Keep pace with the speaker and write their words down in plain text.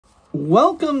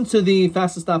Welcome to the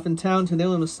fastest daf in town. Today we're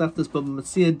going to start this Bava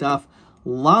Metzia daf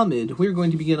Lamed. We're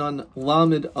going to begin on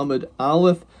Lamed Amud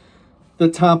Aleph, the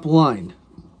top line,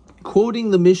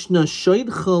 quoting the Mishnah. So on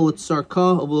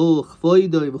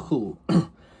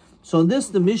this,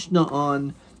 the Mishnah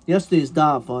on yesterday's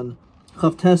daf on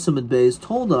Chav Tes Amud Beis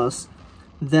told us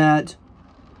that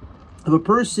if a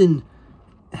person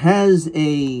has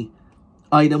a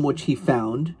item which he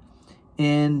found,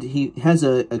 and he has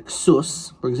a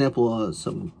ksus, for example,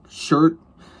 some shirt,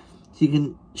 so you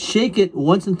can shake it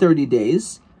once in 30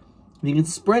 days, and you can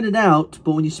spread it out,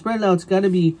 but when you spread it out, it's got to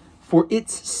be for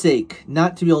its sake,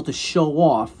 not to be able to show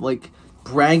off, like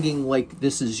bragging like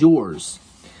this is yours.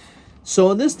 So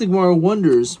on this, the Gemara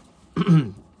wonders,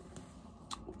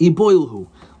 Iboilhu,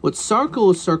 what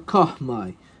sarko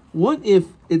sarkahmai? What if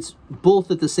it's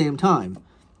both at the same time?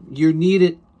 You need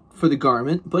it for the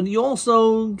garment, but you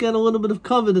also get a little bit of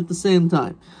covet at the same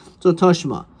time. So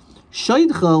Tashma,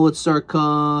 Shaydcha with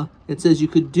Sarka, it says you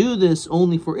could do this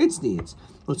only for its needs.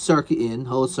 With Sarka in,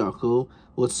 Sarko,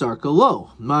 with Sarka low.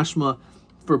 Mashma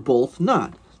for both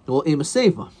not. Well,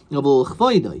 Emasefa.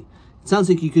 It sounds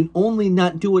like you can only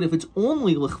not do it if it's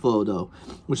only Lichvodo,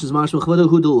 which is Mashma Chvodo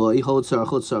Hudaloi,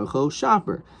 Sarko,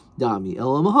 Shopper. Dami,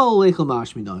 Elamaho, Lechel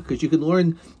Mashmina. Because you can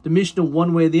learn the Mishnah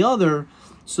one way or the other,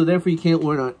 so therefore you can't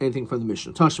learn anything from the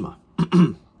Mishnah. Tashma.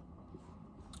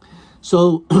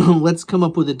 So let's come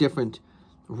up with a different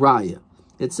raya.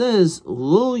 It says,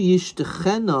 Lo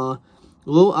yishtechena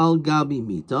lo al gabi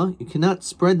mita. You cannot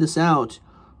spread this out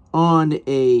on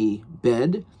a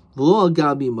bed. Lo al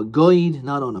gabi magoid,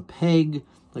 not on a peg,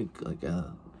 like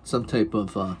some type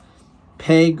of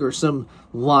peg or some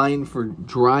line for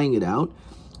drying it out.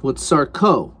 With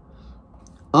sarko,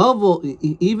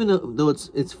 even though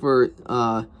it's for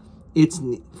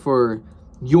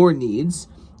your needs,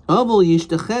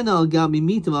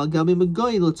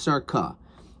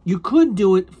 you could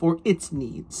do it for its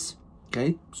needs.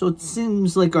 Okay, so it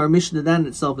seems like our Mishnah that in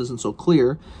itself isn't so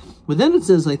clear, but then it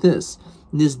says like this: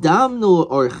 let's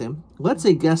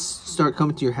say guests start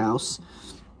coming to your house,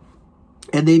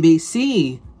 and they may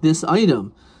see this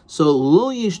item. So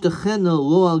lo yishtachena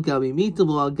lo al gabi mita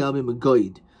lo al gabi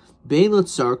magoid, bein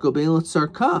sarko bein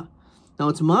sarka. Now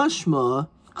it's mashma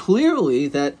clearly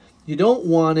that you don't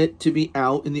want it to be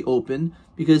out in the open,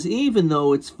 because even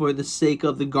though it's for the sake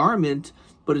of the garment,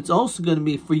 but it's also going to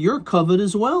be for your covet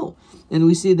as well, and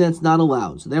we see that's not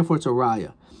allowed. So therefore it's a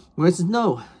raya. Whereas it says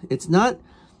no, it's not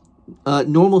a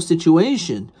normal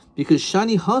situation, because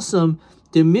shani hasam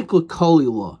de mikla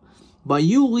kalila. By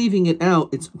you leaving it out,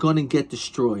 it's going to get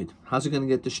destroyed. How's it going to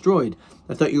get destroyed?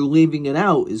 I thought you leaving it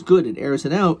out is good. It airs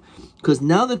it out. Because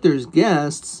now that there's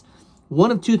guests, one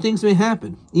of two things may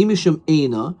happen. Imisham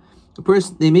Eina, the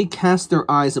person, they may cast their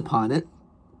eyes upon it.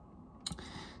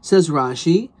 Says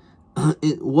Rashi,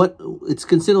 it's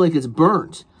considered like it's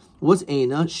burnt. What's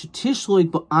Eina? Shetishloik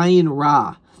ba'ayin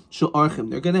ra.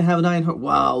 They're going to have an ayin hara.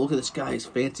 Wow, look at this guy's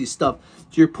fancy stuff.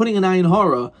 So you're putting an ayin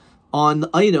hara on the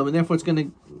item, and therefore it's going to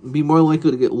be more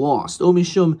likely to get lost. O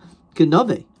mishum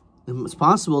kenave. It's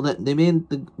possible that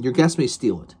your guest may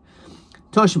steal it.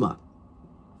 Tashma.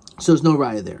 So there's no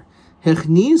raya there.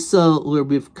 Hechnisa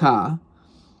l'rivka,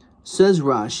 says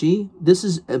Rashi, this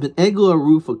is an egla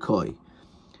rufa koi.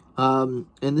 And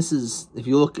this is, if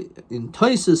you look in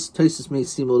Taisus may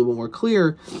seem a little bit more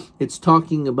clear. It's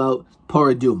talking about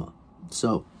paraduma.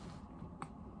 So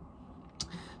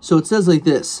it says like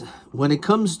this: when it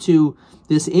comes to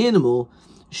this animal,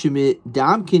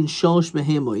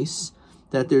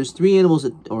 that there's three animals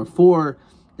or four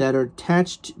that are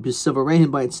attached by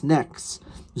its necks,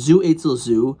 zu etzel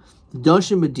zu,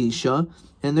 dasha medisha,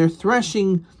 and they're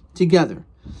threshing together.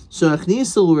 So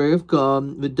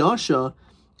vidasha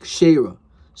kshera.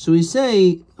 So we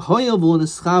say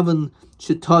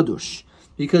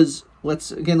because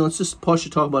let's just push to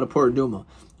talk about a paraduma.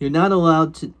 You're not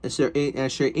allowed to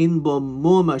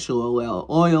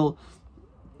oil.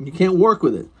 You can't work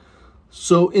with it.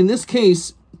 So in this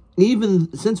case,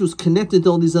 even since it was connected to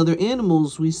all these other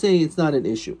animals, we say it's not an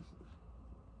issue.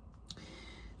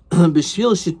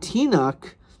 B'shvil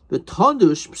shetinak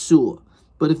b'tadush psula.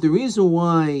 But if the reason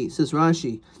why, says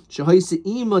Rashi, shahaisa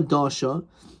ima dasha,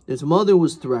 its mother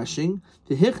was threshing,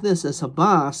 the hichnes as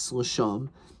habas l'sham,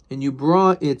 and you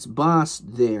brought its bas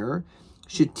there,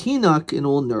 shetinak, an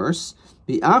old nurse,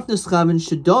 the afnes chavin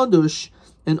shedadush,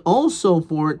 and also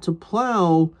for it to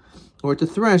plow or to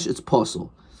thresh its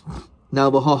puzzle. Now,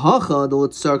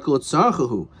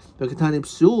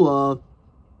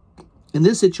 in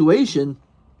this situation,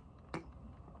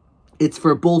 it's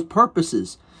for both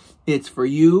purposes. It's for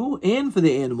you and for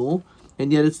the animal,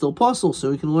 and yet it's still puzzle.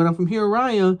 So we can learn out from here,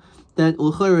 Raya, that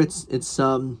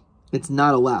it's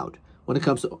not allowed when it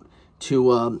comes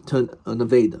to an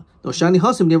Aveda. No, Shani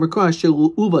Hasim never cries Asher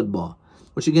Ubad Ba,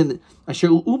 which again, Asher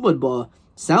Ubad Ba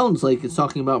sounds like it's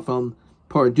talking about from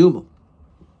Paraduma.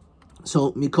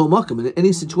 So Mikol Makam, in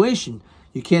any situation,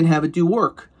 you can't have it do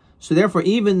work. So therefore,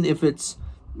 even if it's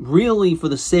really for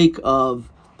the sake of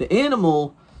the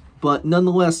animal, but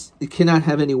nonetheless, it cannot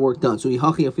have any work done. So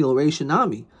Yihachi Afil Reish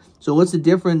Nami. So what's the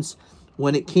difference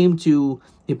when it came to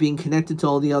it being connected to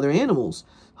all the other animals?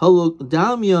 If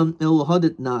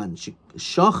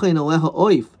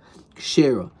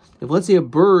let's say a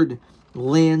bird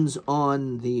lands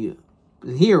on the,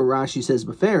 here Rashi says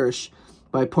beferish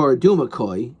by paraduma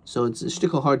koi, so it's a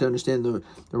shtickle hard to understand the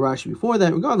Rashi before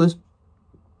that. Regardless,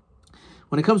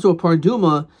 when it comes to a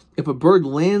paraduma, if a bird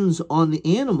lands on the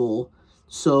animal,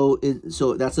 so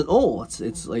that's an ol.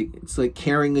 It's like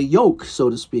carrying a yoke,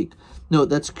 so to speak. No,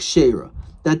 that's kshera.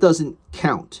 That doesn't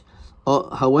count.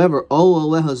 However,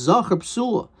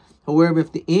 however,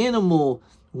 if the animal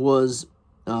was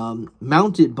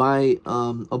mounted by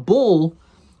a bull,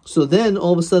 so then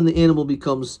all of a sudden the animal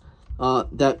becomes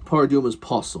that paraduma is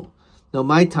possible. Now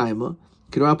my timer,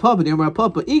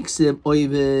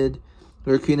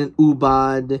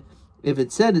 if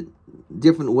it said it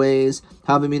different ways,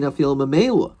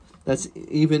 that's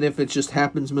even if it just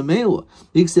happens mamela.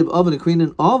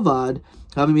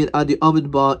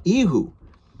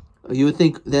 You would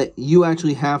think that you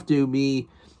actually have to be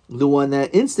the one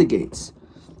that instigates.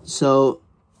 So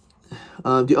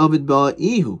the Ovid ba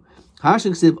ihu.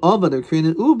 Hashiksiv Ovad or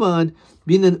Krinan Ubad,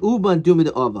 Binan Ubad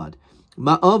Dumid Ovad.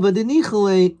 Ma Ovad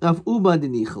Nichale of Ubad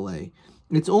Nichale.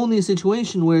 It's only a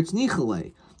situation where it's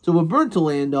Nichale. So a bird to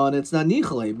land on, it's not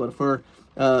Nichale, but for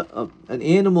an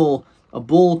animal, a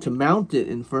bull to mount it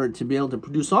and for it to be able to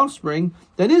produce offspring,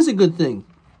 that is a good thing.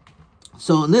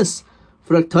 So in this,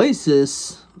 for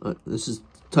Taisis, this is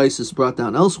Taisis brought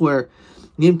down elsewhere,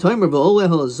 Nim Timer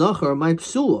V'oleh Zachar my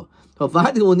Psula.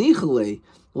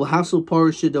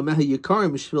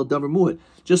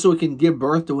 Just so it can give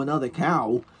birth to another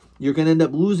cow, you're going to end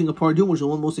up losing a paraduma, which is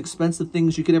one of the most expensive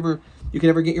things you could ever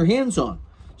get your hands on.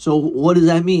 So what does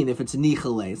that mean if it's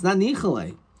nichale? It's not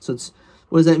nichale. So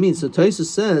what does that mean? So Taisa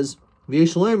says,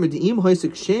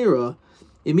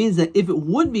 it means that if it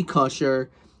would be kosher,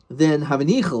 then have a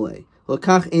nichale.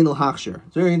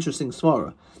 It's very interesting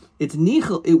svara. It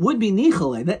would be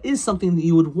nichale. That is something that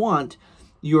you would want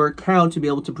your cow to be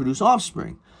able to produce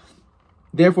offspring.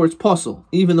 Therefore, it's possible,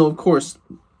 even though, of course,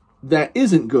 that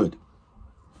isn't good.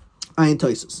 Ayin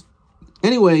Taisus.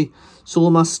 Anyway, so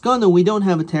Lamaskana, we don't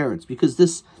have a teretz, because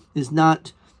this is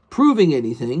not proving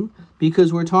anything,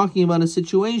 because we're talking about a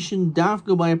situation,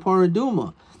 dafka by a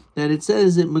paraduma, that it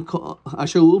says it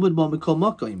asher ubad ba mikol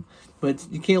makayim, but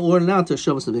you can't learn it out to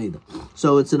Shabbos Aveda.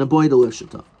 So it's an aboida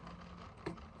lishata.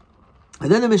 And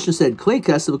then the Mishnah said, Klei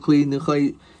kesav klei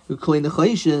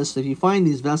nechayishis, if you find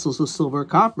these vessels of silver or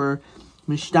copper,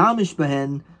 mishtamish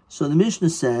behen, so the Mishnah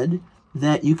said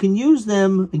that you can use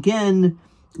them, again,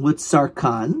 with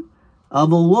sarkan,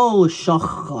 avalo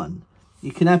shachchan.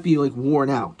 You cannot be, like, worn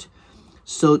out.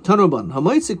 So, Tanoban,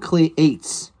 hamaitzik klei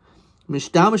eitz,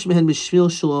 mishtamish behen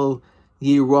mishvil shalo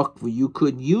yirokvu. You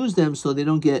could use them so they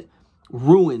don't get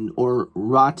ruined or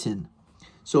rotten.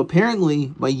 So apparently,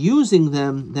 by using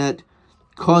them, that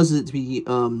causes it to be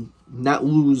not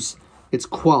lose its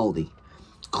quality.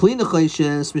 When it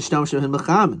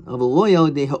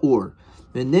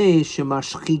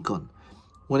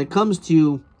comes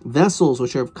to vessels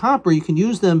which are of copper, you can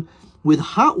use them with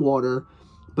hot water,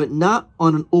 but not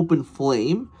on an open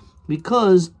flame,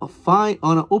 because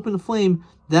on an open flame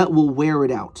that will wear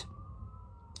it out.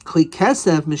 A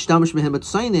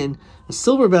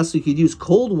silver vessel you could use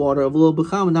cold water,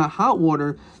 not hot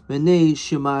water,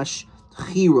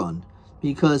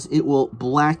 because it will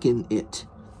blacken it.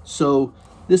 So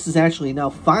this is actually now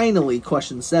finally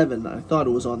question 7. I thought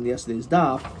it was on yesterday's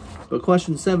daf, but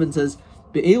question 7 says,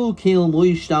 so you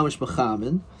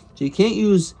can't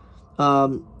use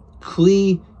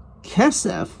kli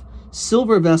kesef,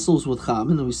 silver vessels with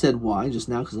chamen, and we said why just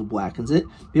now, because it blackens it.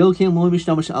 That's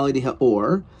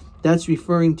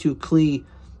referring to kli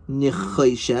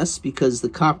nichayshes, because the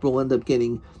copper will end up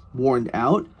getting worn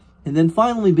out. And then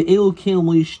finally, be'elu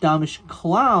kelim yishtamish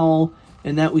klal,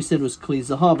 and that we said was kli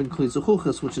zahav and kli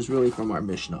zachuchas, which is really from our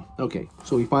Mishnah. Okay,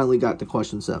 so we finally got to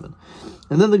question 7.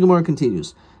 And then the Gemara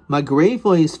continues.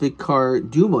 Magrefois vikar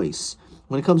dumois.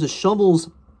 When it comes to shovels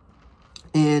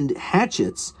and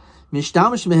hatchets,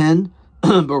 mishtamish mehen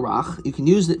barach, you can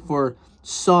use it for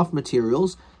soft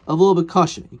materials, a little bit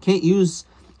kasha. You can't use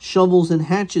shovels and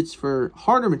hatchets for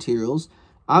harder materials,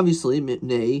 obviously,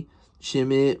 mitnei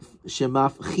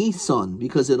shemafchison,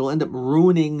 because it'll end up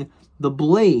ruining the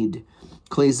blade.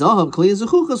 Klei zahav, klei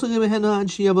zechuchas,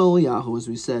 as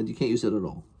we said, you can't use it at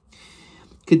all.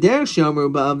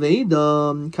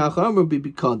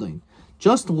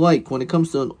 Just like when it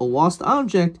comes to a lost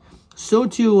object, so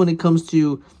too when it comes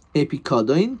to a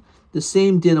pikadon, the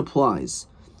same din applies.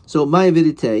 So,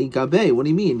 ma'avidite gabe, what do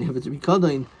you mean? If it's a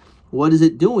pikadon, what is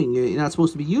it doing? You're not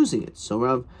supposed to be using it. So,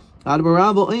 we're talking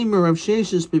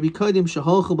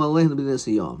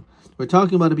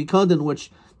about a pikadon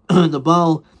which the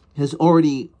Baal has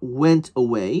already went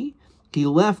away. He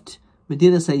left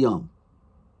Medinas Hayam.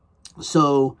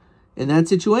 So, in that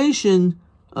situation,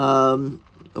 a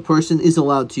person is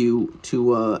allowed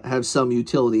to have some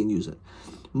utility and use it.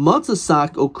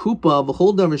 Matzasak okupa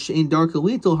v'chol davar she'ein darka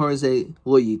litol harzeh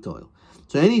lo yitoil.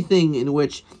 So anything in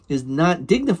which is not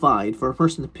dignified for a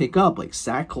person to pick up, like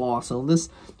sackcloth and all this,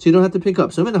 so you don't have to pick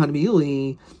up. So there's a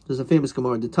famous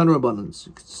Gemara, the Tanur Abundance.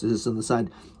 This is on the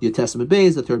side, Your Testament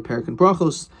Bays, the third parak in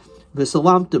Brachos,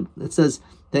 V'salamta. It says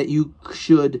that you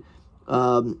should,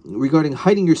 regarding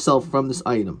hiding yourself from this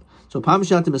item. So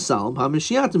Pamishatim Asalam,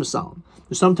 Pamishiatim Asalam.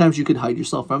 Sometimes you could hide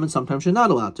yourself from it, sometimes you're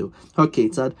not allowed to. Let's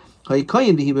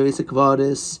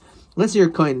say you're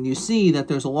kind and you see that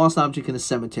there's a lost object in a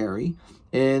cemetery,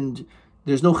 and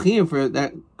there's no chiyuv for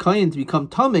that kain to become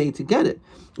tamei to get it.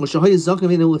 Which is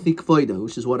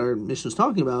what our mission is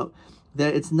talking about,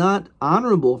 that it's not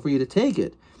honorable for you to take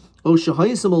it. Let's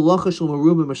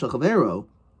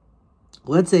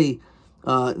say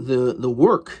the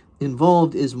work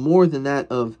involved is more than that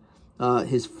of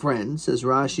his friend, says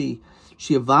Rashi.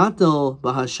 So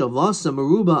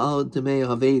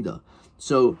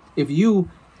if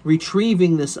you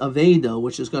retrieving this Aveda,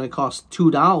 which is going to cost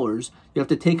 $2, you have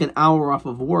to take an hour off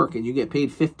of work and you get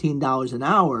paid $15 an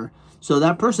hour. So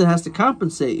that person has to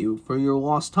compensate you for your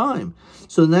lost time.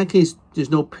 So in that case,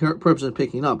 there's no purpose in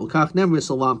picking up. So my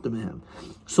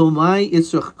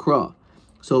itzrach kra.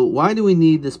 So why do we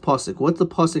need this pasuk? What's the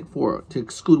pasuk for? To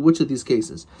exclude which of these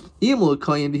cases? It's an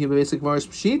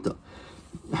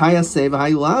assay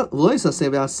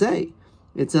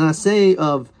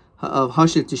of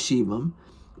hashir teshivam,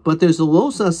 but there's a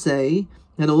los assay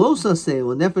and a los assay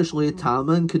nefesh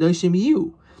le'atama and kedoshim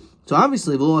yu. So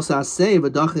obviously los assay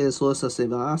v'dachei is los assay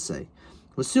v'asay.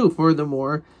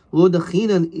 Furthermore, lo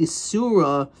dachinan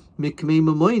isura mikmei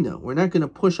mamoina. We're not going to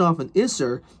push off an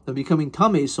isser of becoming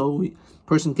tamei so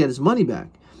person can get his money back.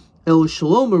 El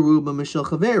shalom aruba mishel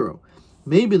chavero.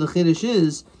 Maybe the chiddush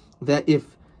is that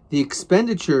if the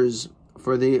expenditures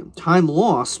for the time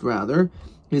lost, rather,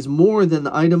 is more than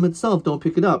the item itself, don't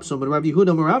pick it up. So, Rabbi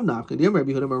Yehuda Marav Nafka,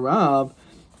 Rabbi Yehuda Marav,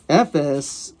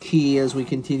 Fs key as we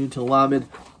continue to Lamed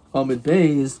Amid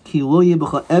Beis, ki lo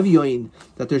yebecha evyoin,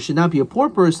 that there should not be a poor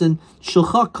person.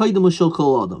 Shulcha kaidem l'shul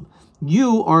kol adam.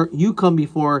 You come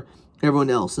before everyone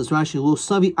else. Says Rashi, lo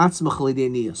savi atzmach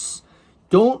le'denius.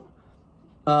 Don't.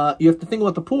 You have to think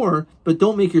about the poor, but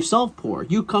don't make yourself poor.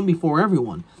 You come before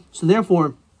everyone. So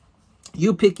therefore,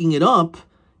 you picking it up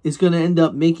is going to end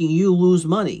up making you lose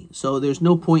money. So there's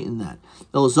no point in that.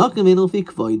 The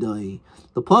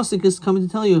pasuk is coming to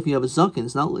tell you if you have a zaken,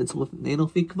 it's nedel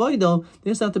fi kvoido,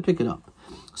 they just have to pick it up.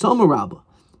 So Rabba,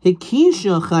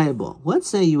 hekisha chayabo. Let's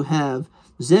say you have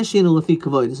zeshin lefi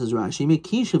kvoido. This is Rashi.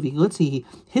 Let's say he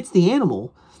hits the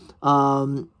animal,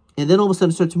 and then all of a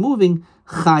sudden starts moving.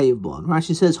 Chayabon.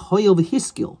 Rashi says hoyel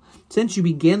v'hiskil. Since you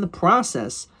began the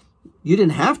process, you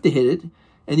didn't have to hit it,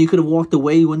 and you could have walked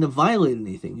away. You wouldn't have violated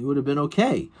anything. You would have been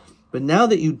okay. But now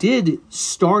that you did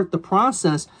start the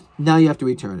process, now you have to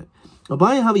return it.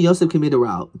 Abaye Havi Yosef Kamid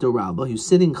the Rabba, who's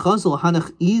sitting Chazal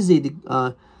Hanach Ize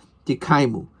de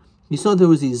Kaimu. You saw there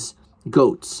was these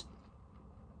goats.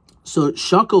 So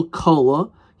Shakal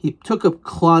Kala, he took a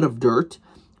clod of dirt,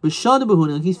 Vishada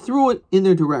Bahuna, he threw it in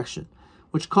their direction,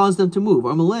 which caused them to move.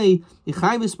 Armalei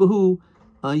Ichayvis Bahu,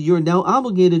 you're now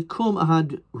obligated Kum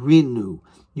Ahad Rinu.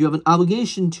 You have an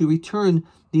obligation to return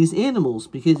these animals,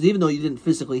 because even though you didn't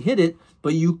physically hit it,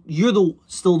 but you're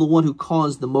still the one who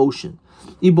caused the motion.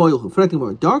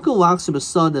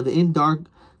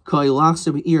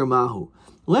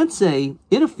 Let's say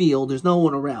in a field there's no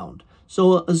one around.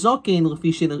 So a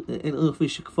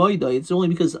zaken it's only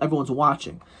because everyone's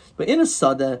watching. But in a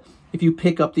sada, if you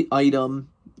pick up the item,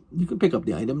 you can pick up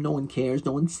the item, no one cares,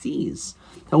 no one sees.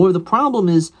 However, the problem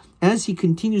is, as he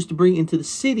continues to bring into the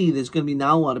city, there's going to be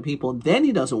now a lot of people, and then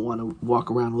he doesn't want to walk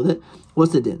around with it.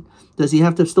 What's the din? Does he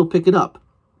have to still pick it up?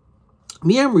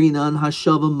 It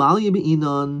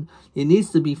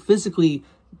needs to be physically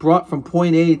brought from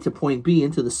point A to point B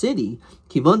into the city.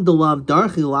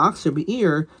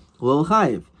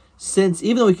 Since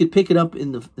even though he could pick it up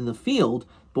in the field,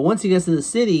 But once he gets to the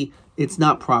city, it's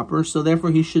not proper, so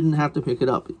therefore he shouldn't have to pick it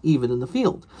up, even in the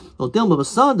field. In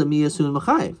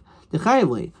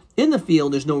the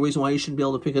field, there's no reason why he shouldn't be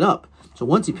able to pick it up. So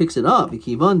once he picks it up, we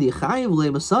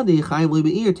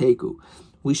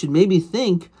should maybe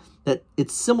think that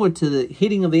it's similar to the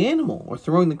hitting of the animal or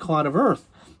throwing the clod of earth.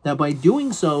 That by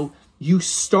doing so, you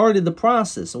started the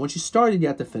process. And once you started, you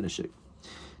have to finish it.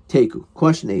 Teku.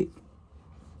 Question 8.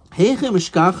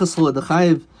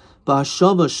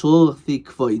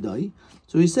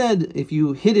 So he said, if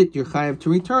you hit it, you're chayav to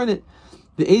return it.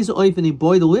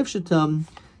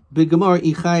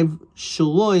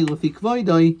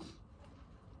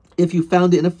 If you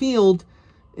found it in a field,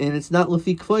 and it's not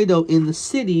lefi kvoido in the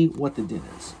city, what the din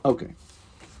is. Okay.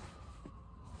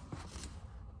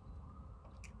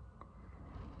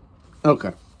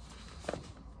 Okay.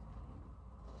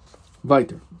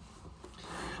 Weiter.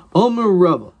 Omer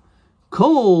Rabba.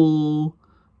 Kol,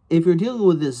 if you're dealing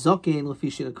with this zaken lefi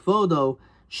shina kvodo,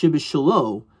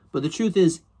 shibishalo, but the truth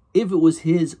is, if it was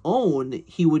his own,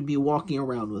 he would be walking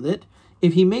around with it.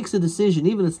 If he makes a decision,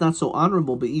 even if it's not so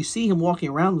honorable, but you see him walking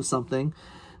around with something,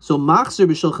 so machzer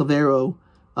b'shel chavero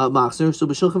machzer, so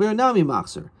b'shel chavero nami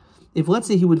machzer. If let's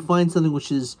say he would find something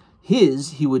which is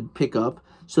his, he would pick up.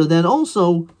 So then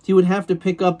also he would have to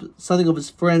pick up something of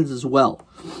his friends as well.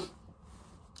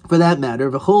 For that matter,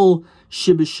 v'chol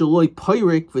shibishaloi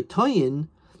pyrik v'tayin.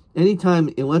 Anytime,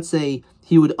 let's say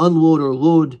he would unload or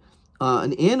load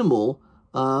an animal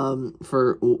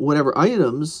for whatever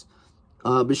items,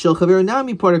 b'shel chavero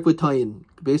nami pyrik v'tayin,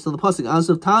 based on the pasuk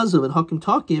azav tazav and hakim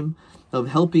takim, of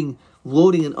helping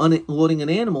loading and unloading an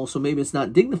animal, so maybe it's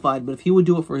not dignified, but if he would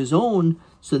do it for his own,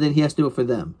 so then he has to do it for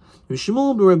them. So he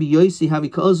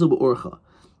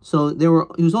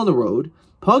was on the road.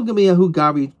 Pagamiyahu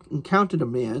Gari encountered a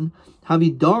man,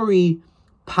 Havidari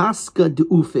Pasca de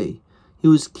Ufe. He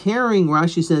was carrying,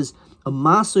 Rashi says, a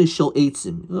masoy shel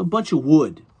eitzim, a bunch of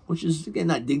wood, which is again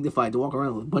not dignified to walk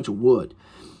around with a bunch of wood.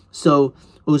 So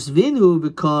Osvinu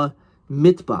v'ka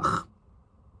mitbach.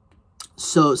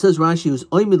 So it says Rashi, he was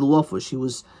oimid lofush, he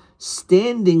was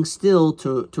standing still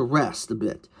to rest a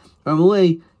bit.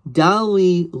 Amalei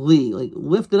dali li, like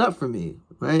lift it up for me,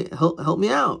 right? Help me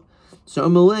out. So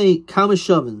Amalei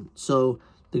kamashavin. So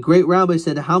the great rabbi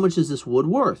said, how much is this wood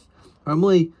worth?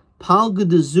 Amalei palga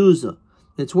de zuzah.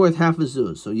 It's worth half a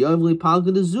zuz. So Yavli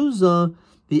palga de zuzah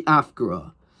the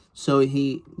afkara. So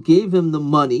he gave him the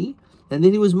money, and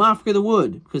then he was mafker the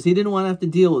wood because he didn't want to have to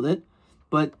deal with it,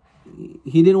 but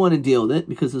he didn't want to deal with it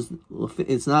because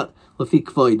it's not lefik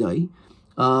kvoidai.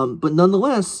 But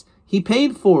nonetheless, he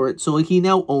paid for it, so he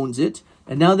now owns it.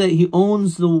 And now that he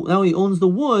owns the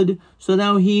wood, so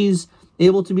now he's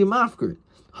able to be mafker.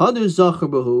 Hadar zachar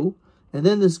bahu, and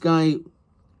then this guy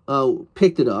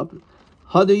picked it up.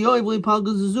 Hadar yoivli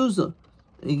palga zuzah.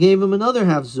 He gave him another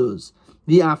half zuz,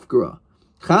 the afkara.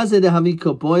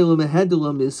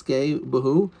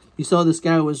 You saw this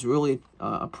guy was really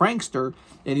a prankster,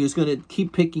 and he was going to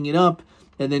keep picking it up,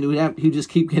 and then he'd just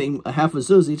keep getting a half a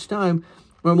zuz each time.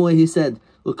 Normally he said,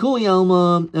 it's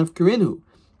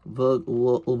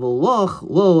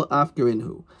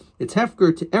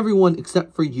hefker to everyone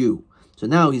except for you. So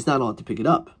now he's not allowed to pick it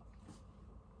up.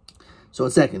 So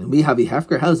a second, we have a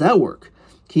hefker. How does that work?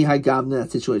 Ki hagam in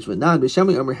that situation.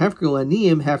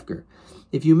 Hefker.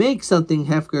 If you make something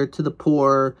hefker to the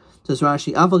poor, says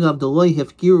Rashi, avagav deloy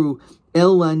hefkiru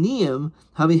el laniyim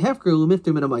havi hefker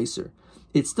lumifter min amaiser.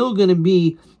 It's still going to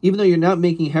be, even though you're not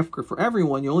making hefker for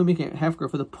everyone, you're only making hefker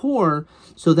for the poor,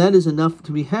 so that is enough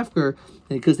to be hefker,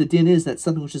 because the din is that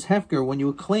something which is hefker, when you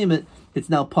acclaim it, it's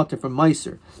now potter from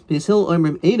meiser. Because he'll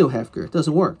oimrim edo hefker, it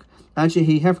doesn't work. Actually,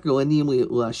 he hefker laniyim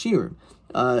l'ashirim.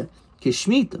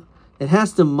 Kishmita. It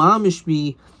has to mamish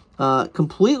be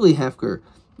completely hefker,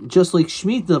 just like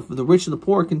Shemitah, the rich and the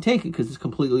poor can take it because it's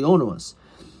completely onerous.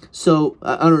 So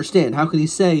I understand. How can he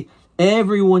say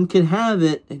everyone can have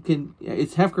it?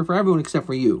 It's hefker for everyone except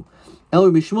for you.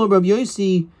 The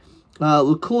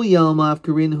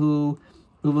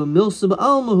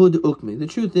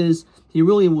truth is, he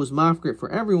really was mafker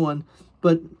for everyone,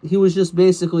 but he was just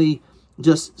basically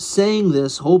just saying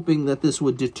this, hoping that this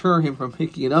would deter him from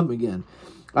picking it up again.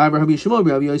 I understand.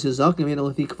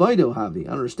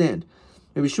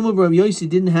 Rabbi Shmuel Rabbi Yossi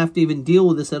didn't have to even deal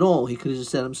with this at all. He could have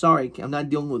just said, I'm sorry, I'm not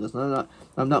dealing with this.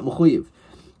 I'm not mechuyev.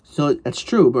 So that's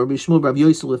true, but Rabbi Shmuel Rabbi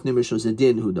Yossi left Nimish was a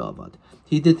din hu davad.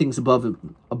 He did things above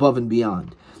and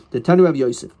beyond. The Tanu Rabbi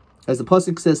Yosef, as the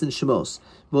pasuk says in Shemos,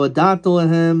 v'adat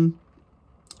lehem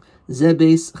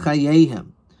zebes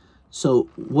chayehem. So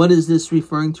what is this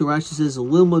referring to? Rashi says,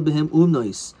 lilmod behem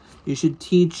umnois. You should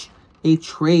teach a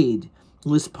trade.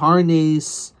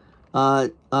 Lisparnes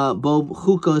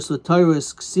chukos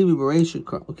l'tayros ksivi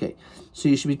b'reishit. Okay, so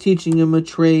you should be teaching him a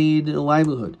trade, a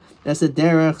livelihood. That's a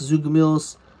derech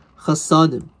zugmils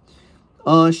chasadim.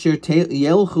 That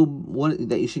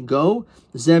you should go.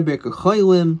 Zeh Birker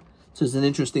Cholim. So it's an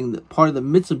interesting part of the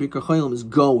mitzvah. Birker Cholim is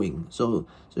going. So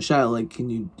Shai, like,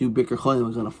 can you do Birker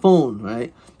Cholim on a phone,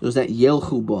 right? There's that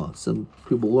Yelchu ba. Some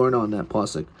people learn on that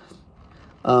pasuk.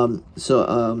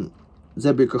 Zeh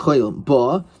Birker Cholim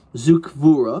ba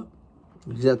zukvura.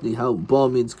 Exactly how ba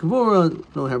means kvura.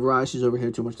 Don't have Rashi's over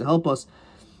here too much to help us.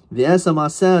 V'esa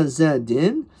maseh zeh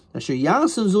din asher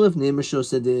yasam zulif nimesho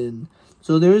sedin.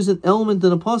 So there is an element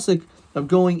in the pasuk of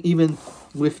going even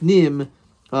with nim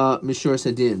mishor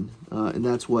sedin, and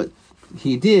that's what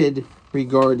he did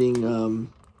regarding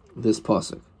this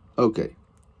pasuk. Okay.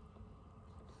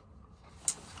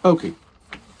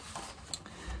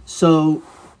 So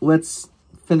let's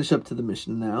finish up to the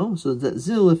mission now. So that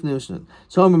zil if nim.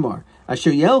 So Amar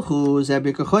asher yelchu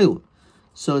zabik chayil.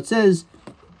 So it says,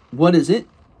 what is it?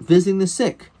 Visiting the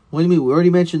sick. What do you mean? We already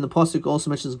mentioned the pasuk also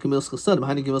mentions Gemilas Chasadim.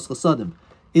 How do Gemilas Chasadim?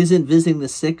 Isn't visiting the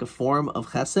sick a form of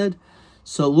chesed?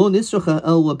 So lo nisracha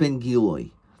el ben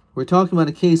giloi. We're talking about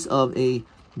a case of a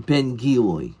ben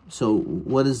giloi. So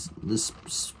what is this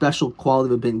special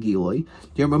quality of a ben giloi?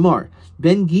 Dear Mamar,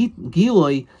 ben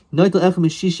giloi noitel echem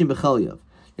mishishim b'chalyav.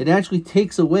 It actually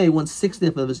takes away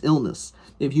 1/60 of his illness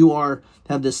if you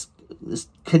have this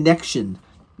connection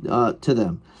to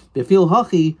them. Befil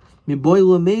hachi. You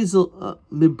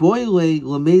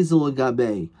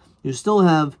still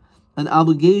have an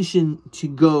obligation to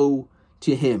go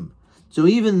to him. So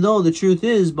even though the truth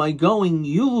is, by going,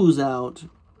 you lose out,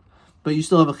 but you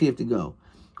still have a chiyuv to go.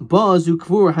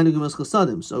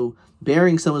 So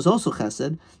bearing someone is also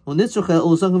chesed.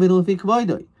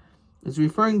 It's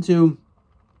referring to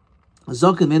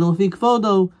zaken menu lefi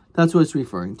kvodo. That's what it's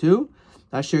referring to.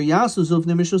 Asher yasu zuf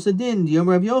nemishosadin. Yom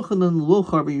Rav Yochanan lo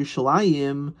charba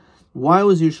Yerushalayim. Why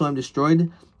was Yerushalayim destroyed?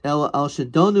 El al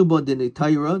shadonu bo dinei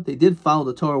Torah. They did follow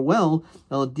the Torah well.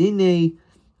 El dinei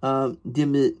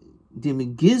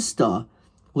dimigista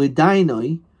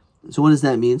ledainoi. So what does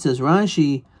that mean? It says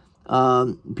Rashi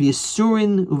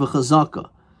biasurin uvechazaka.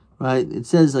 Right? It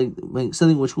says like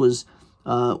something which was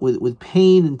with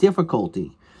pain and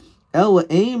difficulty. El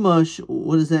emash.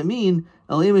 What does that mean?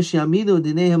 El emash yamidu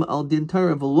dinehem al din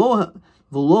Torah v'lo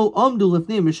amdu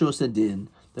lifnei mishosadin.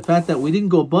 The fact that we didn't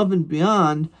go above and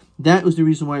beyond, that was the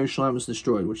reason why Yerushalayim was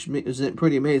destroyed, which is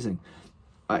pretty amazing.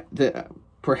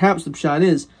 Perhaps the pshat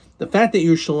is, the fact that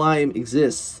Yerushalayim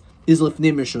exists is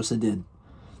lifnei mishosadin.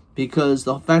 Because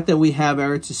the fact that we have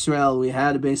Eretz Yisrael, we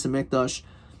had a base of Mikdash,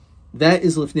 that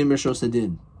is lifnei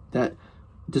mishosadin. That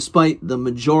despite the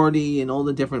majority and all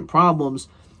the different problems,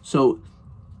 so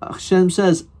Hashem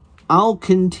says, I'll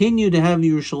continue to have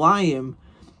Yerushalayim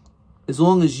as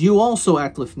long as you also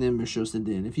act lifnei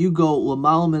mishosadin. If you go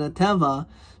l'mal min hateva,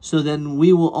 so then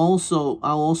we will also,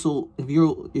 I'll also, if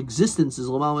your existence is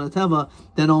l'mal min hateva,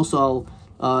 then also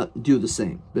I'll do the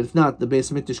same. But if not, the Beis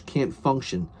Mikdash cannot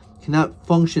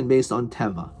function based on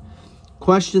teva.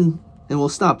 Question, and we'll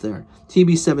stop there.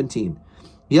 TB 17.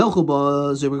 Yelchu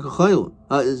ba is b'kachayim.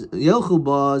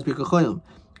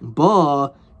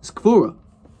 Ba is kvura.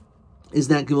 Is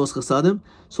that Gemilas Chasadim?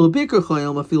 So a Birker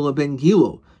Chayil afil ben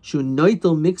gilo. Shu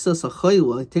noitel mixas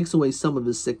hachayla. It takes away some of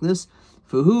his sickness.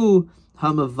 For who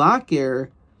hamavaker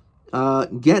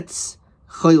gets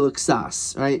chayil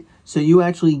ksas, right? So you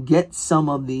actually get some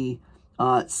of the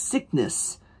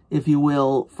sickness, if you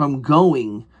will, from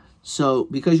going. So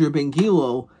because you're ben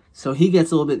gilo, so he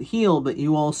gets a little bit healed, but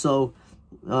you also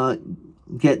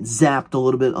get zapped a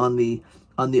little bit on the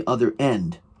other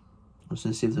end. I was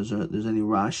going to see if there's any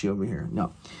Rashi over here.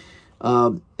 No.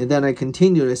 And then I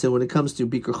continued. I said, when it comes to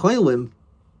Birker Cholim,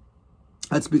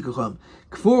 that's Birker Cholim.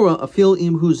 Kfura afil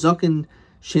imhu zaken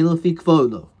shein lefi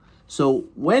kvodo. So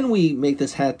when we make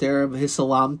this hat there of his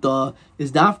salamta,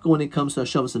 is dafka when it comes to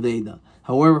Hashavas Aveda.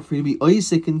 However, for you to be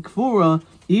oisik in Kfura,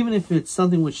 even if it's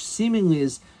something which seemingly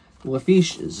is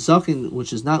lefish zaken,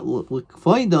 which is not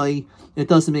kvoidai, it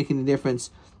doesn't make any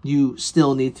difference. You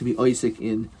still need to be oisik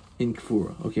in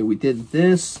Kfura. Okay, we did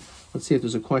this. Let's see if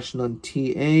there's a question on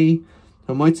TA.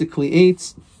 Hamoitza kli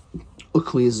eitz,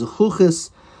 ukli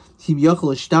zechuches, him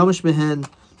yochel eshtamish behen,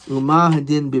 uma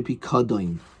hadin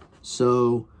bipikadoin.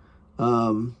 So,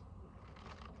 I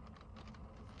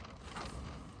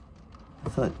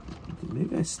thought, maybe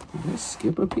did I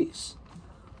skip a piece?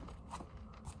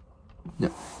 No.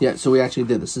 Yeah, so we actually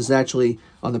did this. This is actually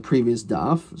on the previous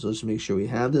daf. So let's make sure we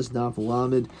have this daf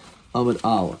lamed amud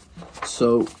aleph.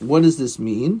 So what does this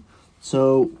mean?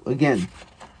 So again,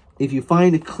 if you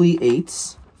find a kli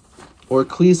eitz or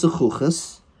kli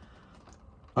zechuches,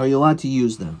 are you allowed to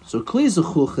use them? So kli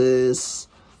zechuchis,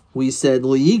 we said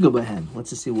lo yiga behen. Let's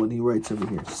just see what he writes over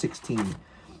here. 16.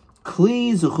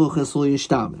 Kli zechuchis lo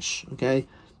yishtamish. Okay,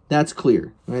 that's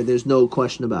clear. Right? There's no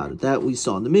question about it. That we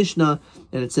saw in the Mishnah,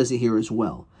 and it says it here as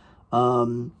well.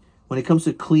 When it comes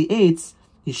to kli eitz,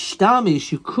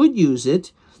 yishtamish, you could use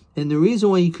it, and the reason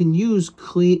why you can use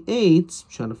kli eitz, I'm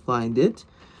trying to find it,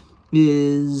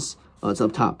 is it's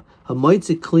up top.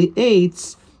 Hamaitze kli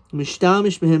eitz. So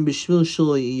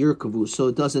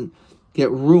it doesn't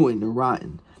get ruined or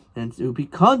rotten. And it would be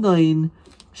kadain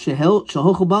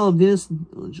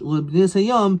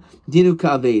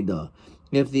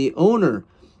if the owner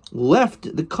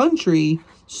left the country,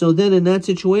 so then in that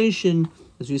situation,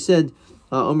 as we said,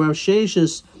 so then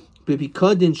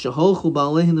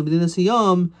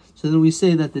we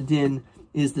say that the din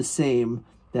is the same,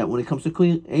 that when it comes to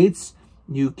kli eitz,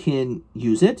 you can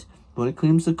use it. When it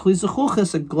comes to kli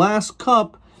zechuchis, a glass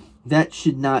cup, that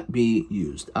should not be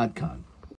used. Ad kan.